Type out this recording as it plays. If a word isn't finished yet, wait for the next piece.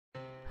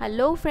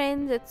Hello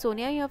friends, it's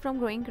Sonia here from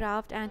Growing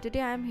Craft, and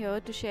today I'm here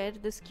to share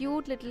this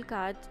cute little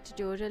card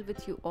tutorial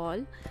with you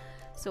all.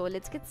 So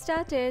let's get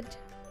started.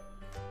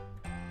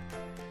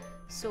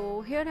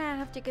 So here I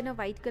have taken a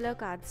white color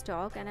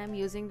cardstock and I'm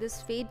using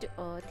this fade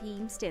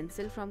theme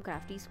stencil from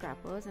Crafty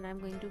Scrappers, and I'm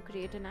going to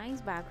create a nice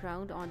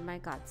background on my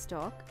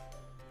cardstock.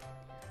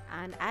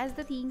 And as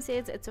the theme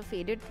says, it's a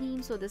faded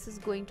theme, so this is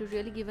going to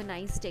really give a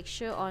nice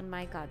texture on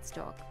my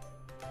cardstock.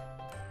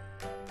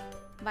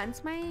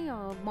 Once my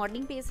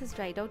modeling paste has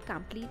dried out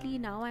completely,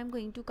 now I'm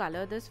going to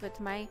color this with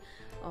my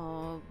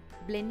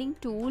blending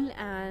tool,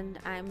 and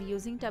I'm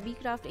using Tubby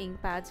Craft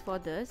ink pads for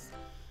this.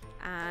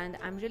 And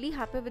I'm really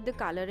happy with the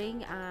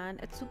coloring, and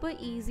it's super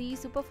easy,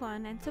 super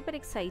fun and super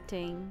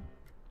exciting.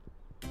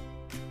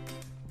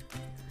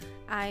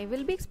 I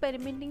will be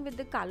experimenting with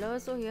the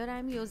color, so here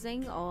I'm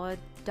using a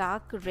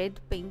dark red,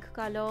 pink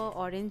color,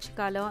 orange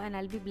color, and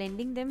I'll be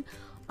blending them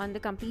on the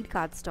complete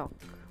cardstock.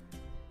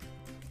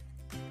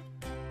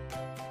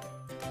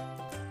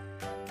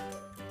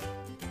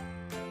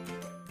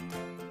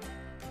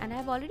 And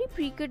I've already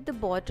pre-cut the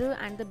border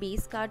and the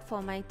base card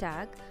for my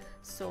tag.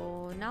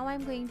 So now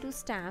I'm going to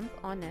stamp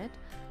on it.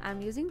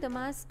 I'm using the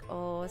mask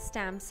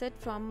stamp set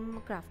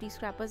from Crafty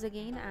Scrappers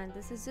again, and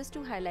this is just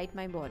to highlight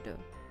my border.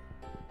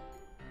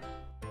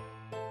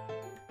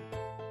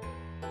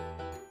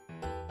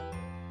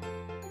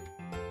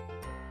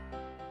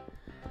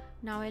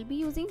 Now I'll be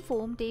using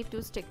foam tape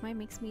to stick my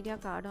mixed media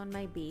card on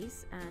my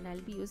base, and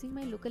I'll be using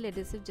my local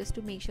adhesive just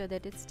to make sure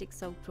that it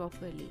sticks out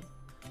properly.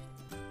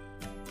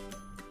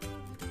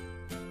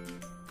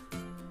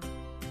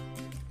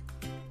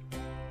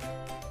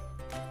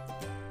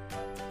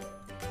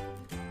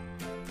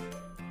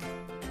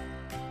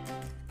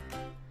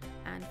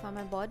 For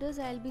my borders,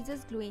 I'll be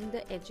just gluing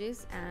the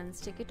edges and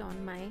stick it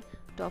on my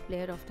top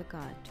layer of the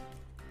card.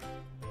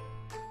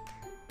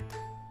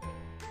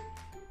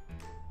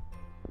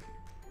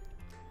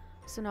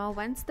 So now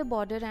once the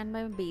border and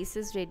my base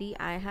is ready,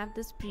 I have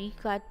this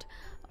pre-cut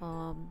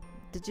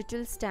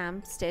digital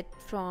stamp set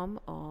from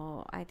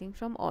I think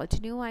from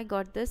Altino. I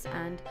got this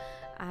and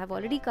I have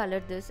already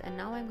colored this, and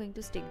now I'm going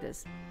to stick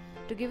this.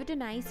 To give it a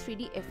nice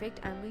 3D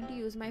effect, I'm going to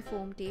use my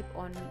foam tape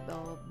on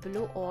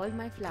below all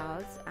my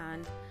flowers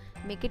and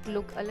make it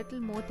look a little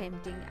more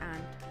tempting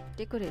and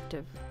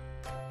decorative.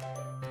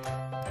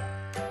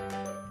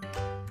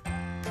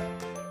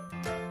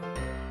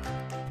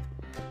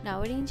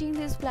 Now arranging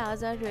these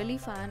flowers are really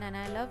fun, and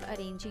I love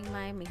arranging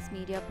my mixed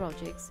media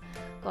projects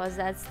because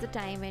that's the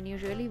time when you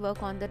really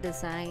work on the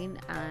design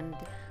and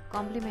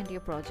complement your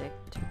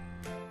project.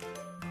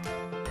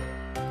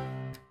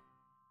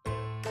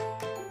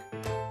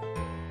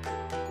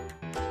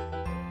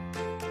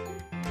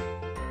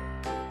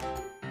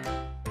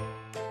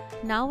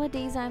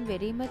 Nowadays I'm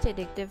very much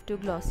addictive to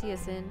glossy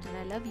accent, and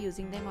I love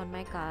using them on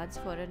my cards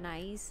for a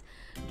nice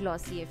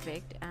glossy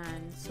effect,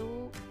 and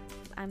so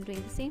I'm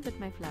doing the same with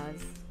my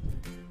flowers.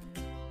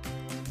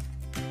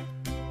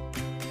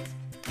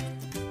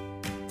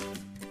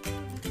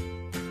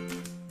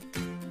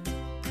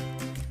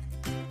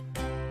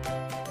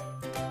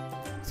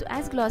 So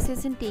as glossy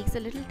accent takes a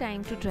little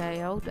time to dry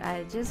out,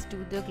 I'll just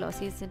do the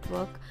glossy accent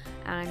work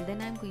and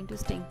then I'm going to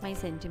stamp my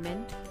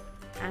sentiment.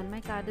 And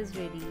my card is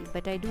ready,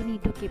 but I do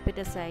need to keep it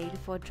aside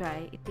for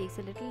dry. It takes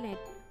a little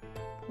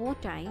more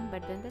time,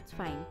 but then that's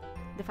fine.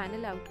 The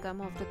final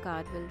outcome of the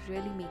card will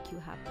really make you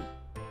happy.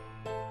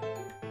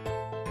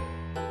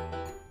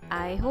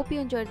 I hope you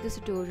enjoyed this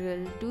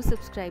tutorial. Do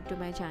subscribe to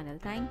my channel.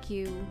 Thank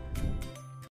you.